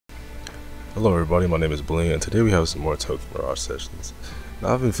Hello everybody, my name is Bling, and today we have some more Tokyo Mirage sessions.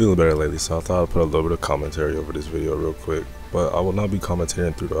 Now I've been feeling better lately, so I thought I'd put a little bit of commentary over this video real quick, but I will not be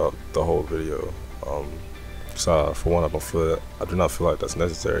commentating throughout the whole video. So for one, I do not feel like that's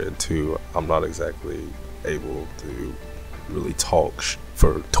necessary, and two, I'm not exactly able to really talk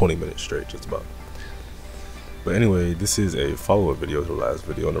for 20 minutes straight, just about. But anyway, this is a follow-up video to the last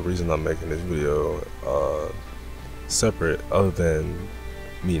video, and the reason I'm making this video separate, other than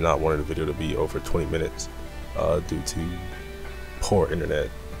me not wanting the video to be over 20 minutes due to poor internet,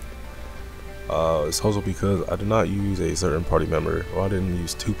 it's also because I did not use a certain party member, or I didn't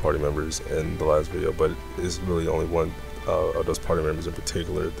use two party members in the last video, but it's really only one of those party members in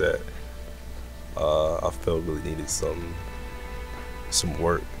particular that I felt really needed some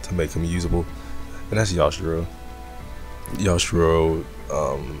work to make him usable, and that's Yashiro.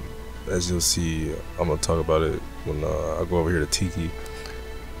 As you'll see, I'm gonna talk about it when I go over here to Tiki.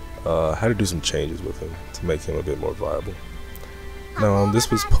 I had to do some changes with him to make him a bit more viable. Now, this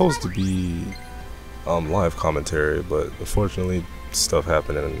was supposed to be live commentary, but unfortunately stuff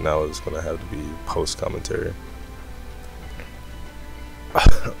happened, and now it's gonna have to be post commentary.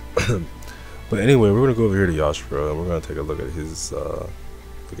 But anyway, we're gonna go over here to Yashiro, and we're gonna take a look at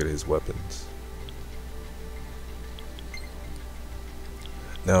his weapons.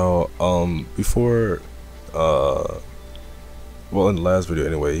 Now, before well, in the last video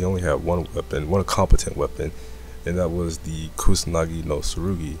anyway, he only had one competent weapon, and that was the Kusanagi no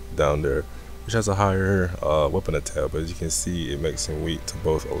Tsurugi down there, which has a higher weapon attack, but as you can see, it makes him weak to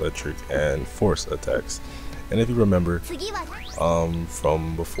both electric and force attacks. And if you remember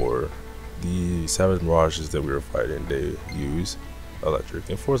from before, the Savage Mirages that we were fighting, they use electric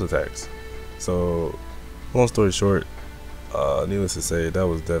and force attacks. So, long story short, needless to say, that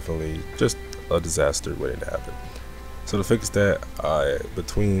was definitely just a disaster waiting to happen. So to fix that,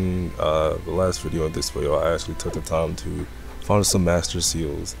 between the last video and this video, I actually took the time to find some master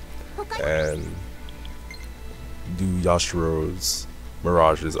seals and do Yashiro's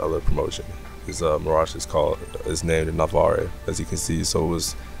Mirage's other promotion. His Mirage is named Navarre, as you can see. So it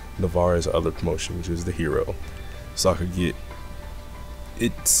was Navarre's other promotion, which is the hero. So I could get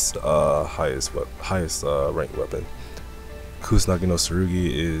its highest ranked weapon. Kusanagi no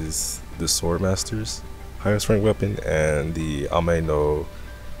Tsurugi is the Sword Master's highest ranked weapon, and the Ame no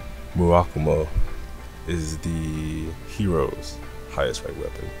Murakumo is the hero's highest ranked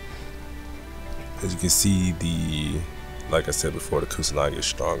weapon. As you can see, like I said before, the Kusanagi is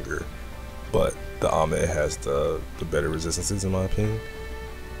stronger, but the Ame has the better resistances in my opinion,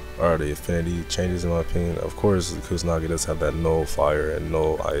 or the affinity changes in my opinion. Of course, the Kusanagi does have that no fire and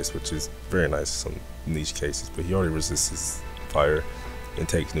no ice, which is very nice in some niche cases, but he already resists fire and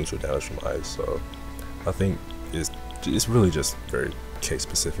takes neutral damage from ice, so I think it's really just very case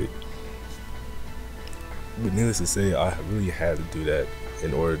specific. But needless to say, I really had to do that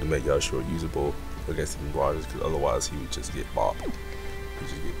in order to make Yashiro usable against the Mirages, because otherwise he would just get bopped. He would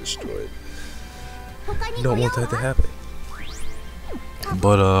just get destroyed. You don't want that to happen.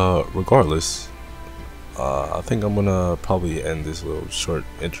 But regardless, I think I'm gonna probably end this little short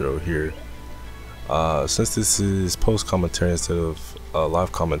intro here. Since this is post commentary instead of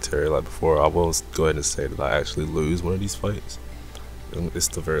live commentary like before, I will go ahead and say that I actually lose one of these fights. It's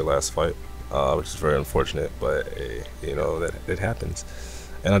the very last fight, which is very unfortunate, but you know, that it happens.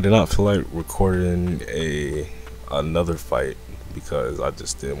 And I did not feel like recording another fight because I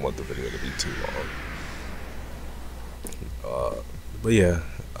just didn't want the video to be too long. But yeah,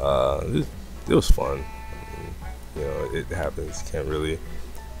 it was fun. You know, it happens. Can't really.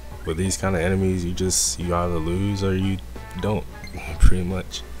 With these kind of enemies, you either lose or you don't. Pretty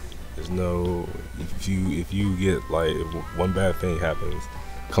much, there's no, if you get, like, if one bad thing happens,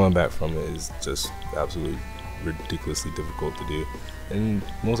 coming back from it is just absolutely ridiculously difficult to do, and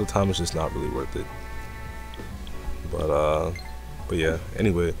most of the time it's just not really worth it. But yeah,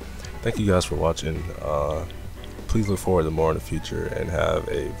 anyway, thank you guys for watching. Please look forward to more in the future, and have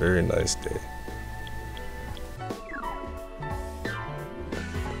a very nice day.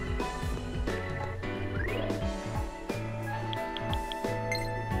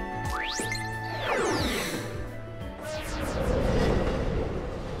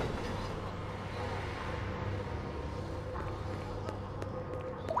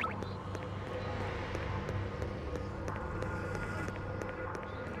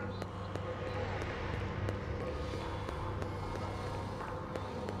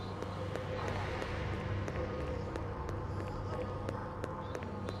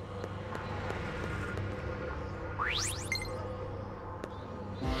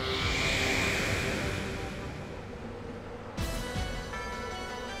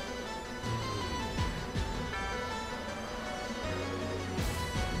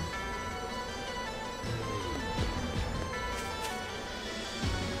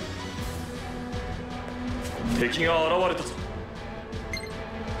 敵が現れたぞ。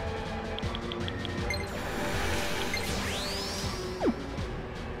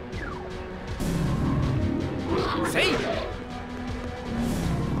せい。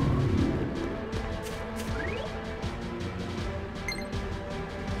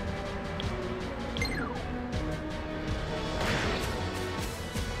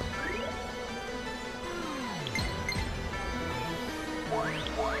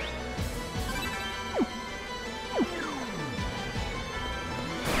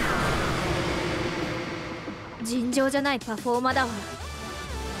尋常じゃないパフォーマーだわ。い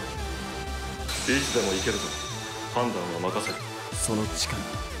つでも行けるぞ。判断は任せる。その力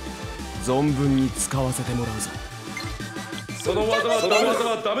存分に使わせてもらうぞ。その技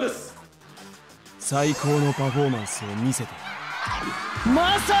はダメです。最高のパフォーマンスを見せて。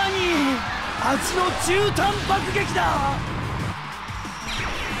まさに味の中短爆撃だ。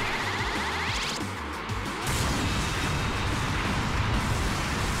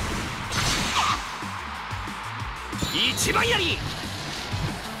一番やり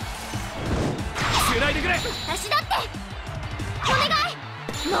つないでくれ。私だってお願い。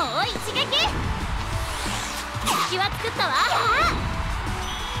もう一撃。敵は作ったわ。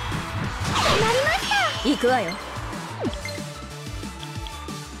決まりました。行くわよ。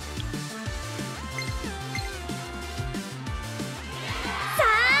さ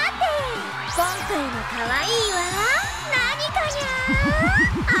ーて今回の可愛いは何かにゃ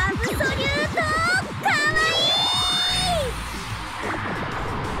ー。アブソリュート可愛い。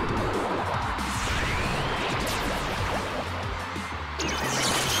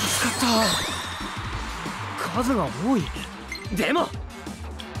数が多い。でも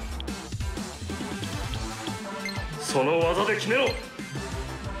その技で決めろ。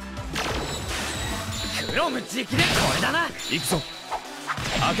クロム直でこれだな。行くぞ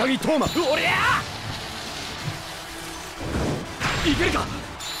赤城トーマ。おりゃいけるか。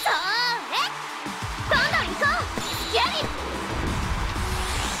それどんどん行こう。スキャリ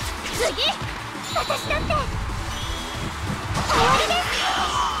次私だって終わりです。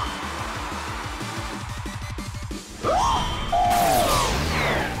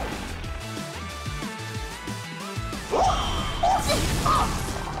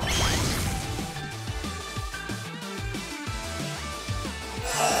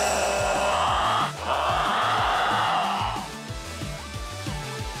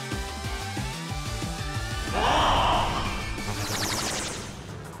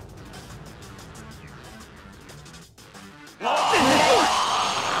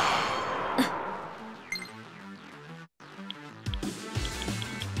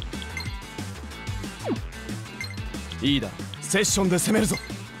いいだ、セッションで攻めるぞ。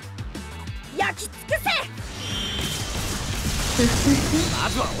焼き尽くせ。ま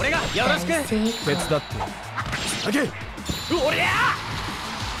ずは俺がよろしく手伝ってつなげ。おりゃ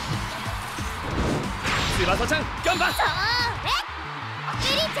翼ちゃん頑張っ。それ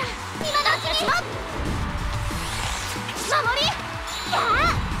エリーちゃん今のうちに守り。やあ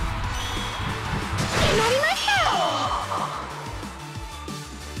決まりました。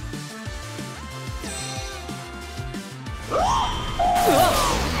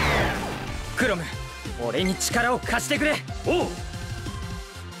クロム、俺に力を貸してくれ。おう。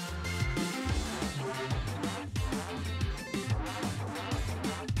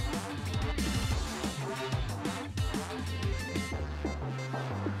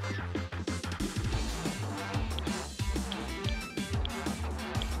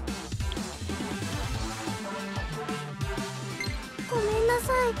ごめんな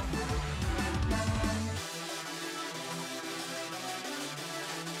さい。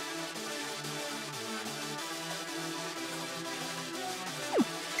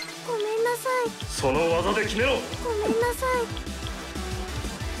ごめんなさい。その技で決めろ。ごめんなさい。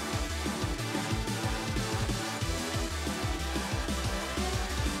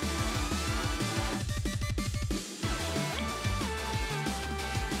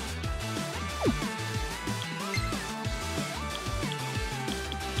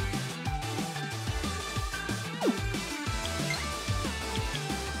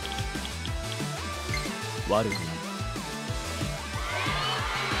悪くない。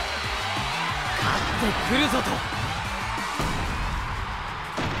勝ってくるぞと。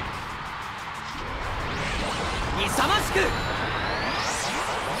勇ましく。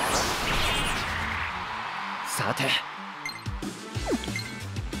さて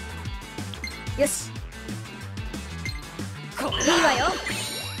よしいいわよ。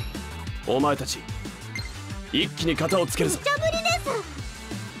お前たち一気に型をつけるぞ。無茶ぶりです。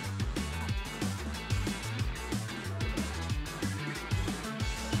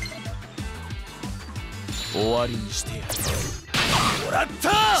終わりにしてやる。もらっ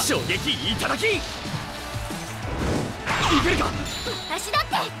た。衝撃いただき。いけるか。私だっ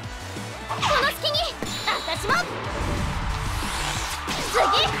てこの隙に私も次。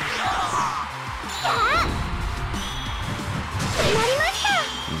ああ決まりまし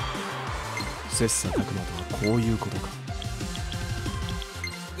た。切磋琢磨とはこういうことか。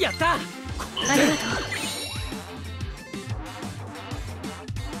やった。ありがとう。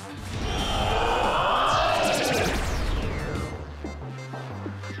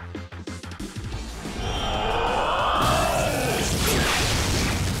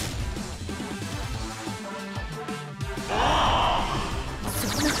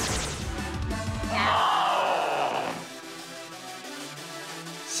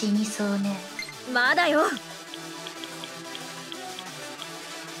死にそうね。まだよ。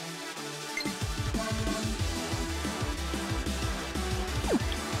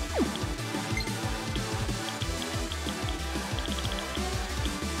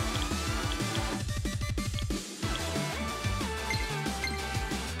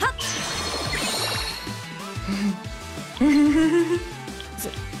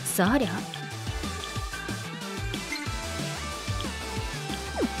さりゃ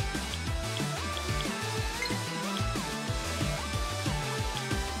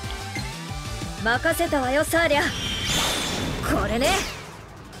任せたわよ、サーリャ。これね。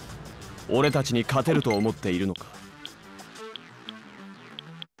俺たちに勝てると思っているのか。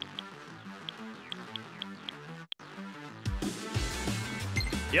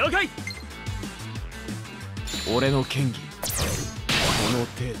了解。俺の剣技この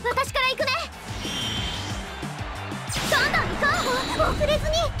程度。私から行くね。どんどん行こう。遅れず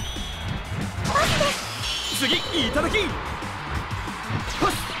に。パスで。次いただき。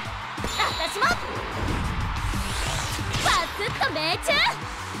パス。私も。パスッと命中。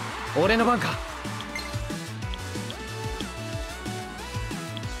俺の番か。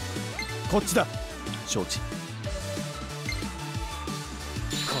こっちだ。承知。こ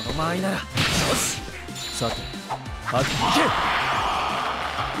の間合いなら。よし。さてあといけ。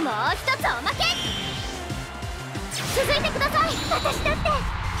もう一つおまけ。続いてください。私だって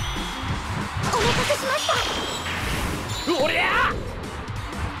お任せしました。おりゃ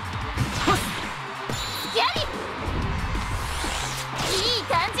パスやり。いい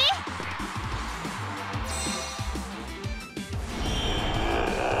感じ。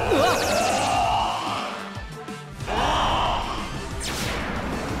うわっ。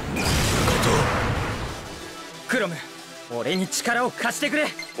クロム、俺に力を貸してくれ。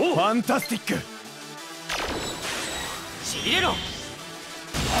ファンタスティック。ちぎれろ。こ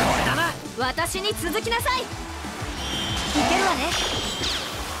れだな。私に続きなさい。いけるわね。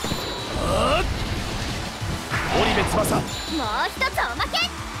織部翼。もう一つおまけ。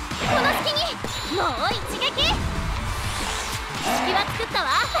この隙にもう一撃。隙は作ったわ。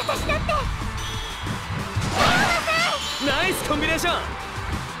私だって。ナイスコンビネーション。よっ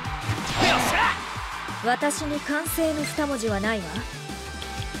しゃ。私に完成の二文字はないわ。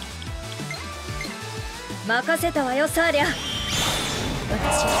任せたわよ、サーリャ。私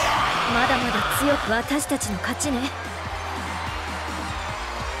まだまだ強く。私たちの勝ちね。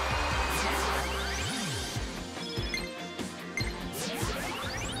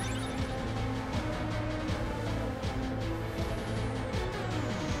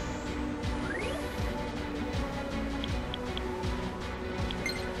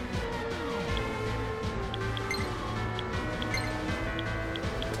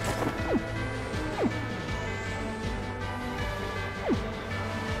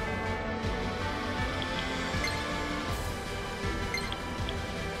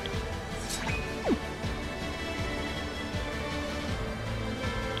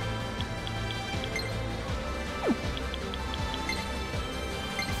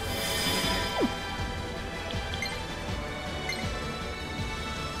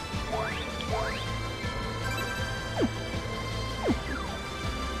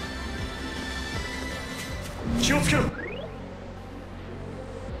気をつけろ。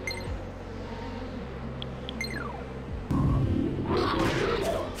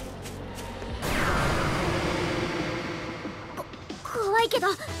怖いけど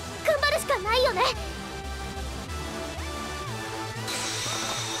頑張るしかないよね。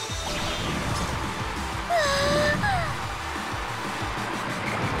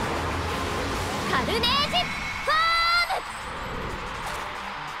カルネージフォー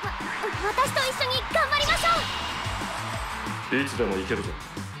ム。私と一緒に頑張りましょう。いつでも行けるぞ。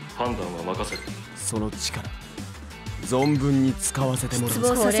判断は任せる。その力存分に使わせてもらう。失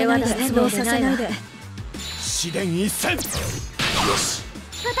望させないで。失望させないで。試練一戦。よし。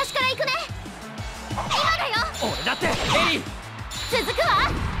私から行くね。今だよ。エリー続く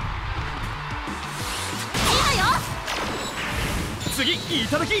わ。今よ。次い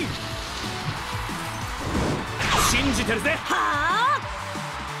ただき信じてるぜ。はあ。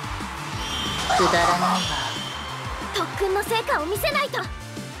くだらないわ。特訓の成果を見せないと。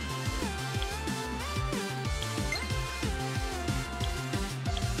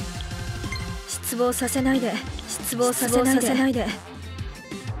失望させないで、失望させないで。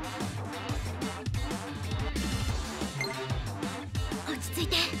落ち着い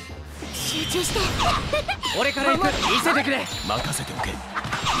て、集中して。俺から行く。見せてくれ。任せておけ。行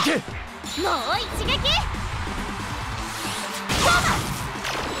け。もう一撃。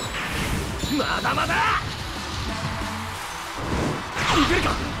まだまだ。いけるか。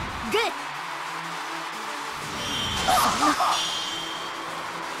グッ。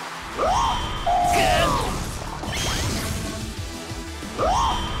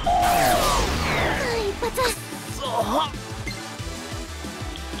一発。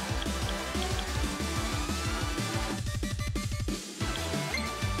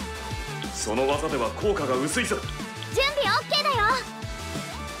その技では効果が薄いぞ。準備 OK だよ。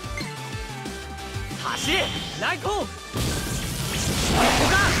走れライト。ここ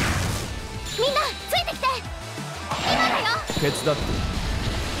か。みんなついてきて。今だよ。手伝って。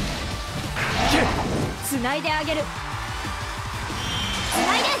つないであげる。つ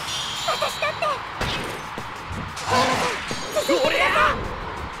ないで。私だって。続いてください。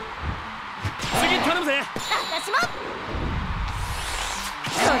次頼むぜ。私も。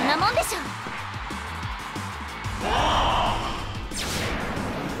そんなもんでしょ。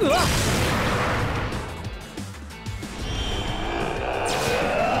うわっ。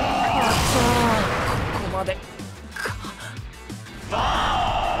ここまで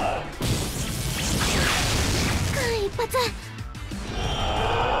一発。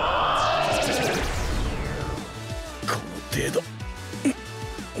この程度。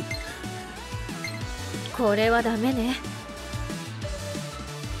これはダメね。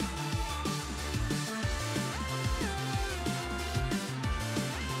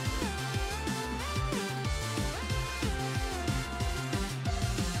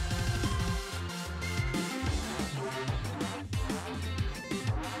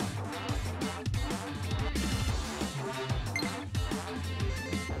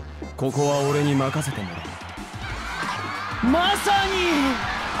ここは俺に任せてもらう。まさに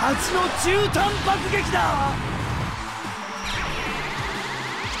味の中短爆撃だ。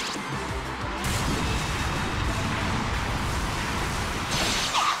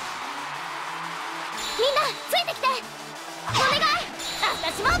みんなついてきて。お願い。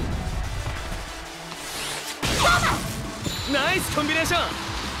私も。ナイスコンビネーション。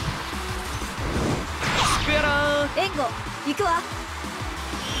シクヤラー。援護行くわ。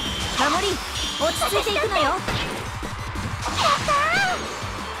守り落ち着いていくのよ。やったー。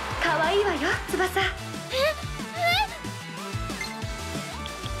可愛いわよ翼。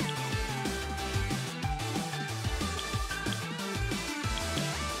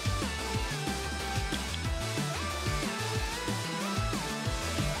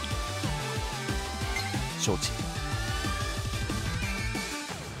承知。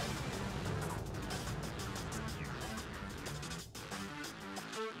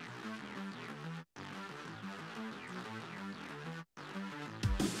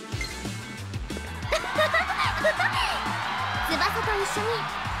翼と一緒に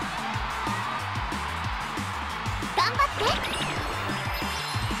頑張って。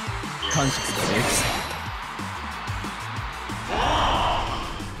感謝するエクセル。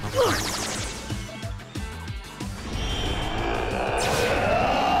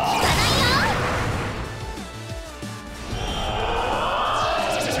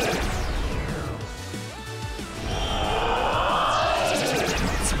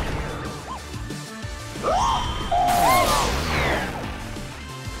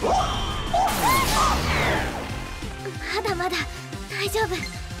まだまだ大丈夫。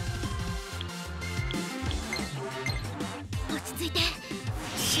落ち着いて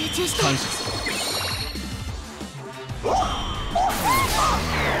集中して。感謝する。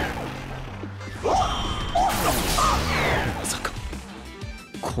まさか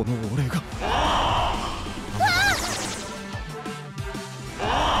この俺が。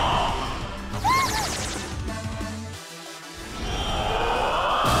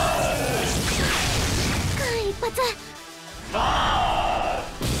一発。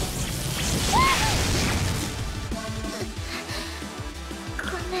ご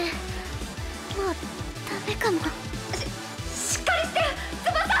めん、もうダメかも。しっかりして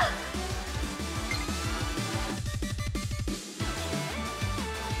翼。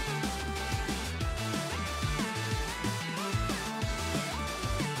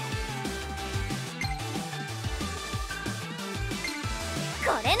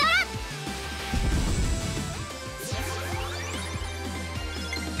これなら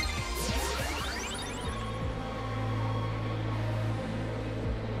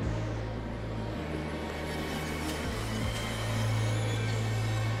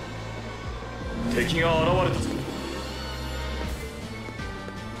敵が現れたぞ。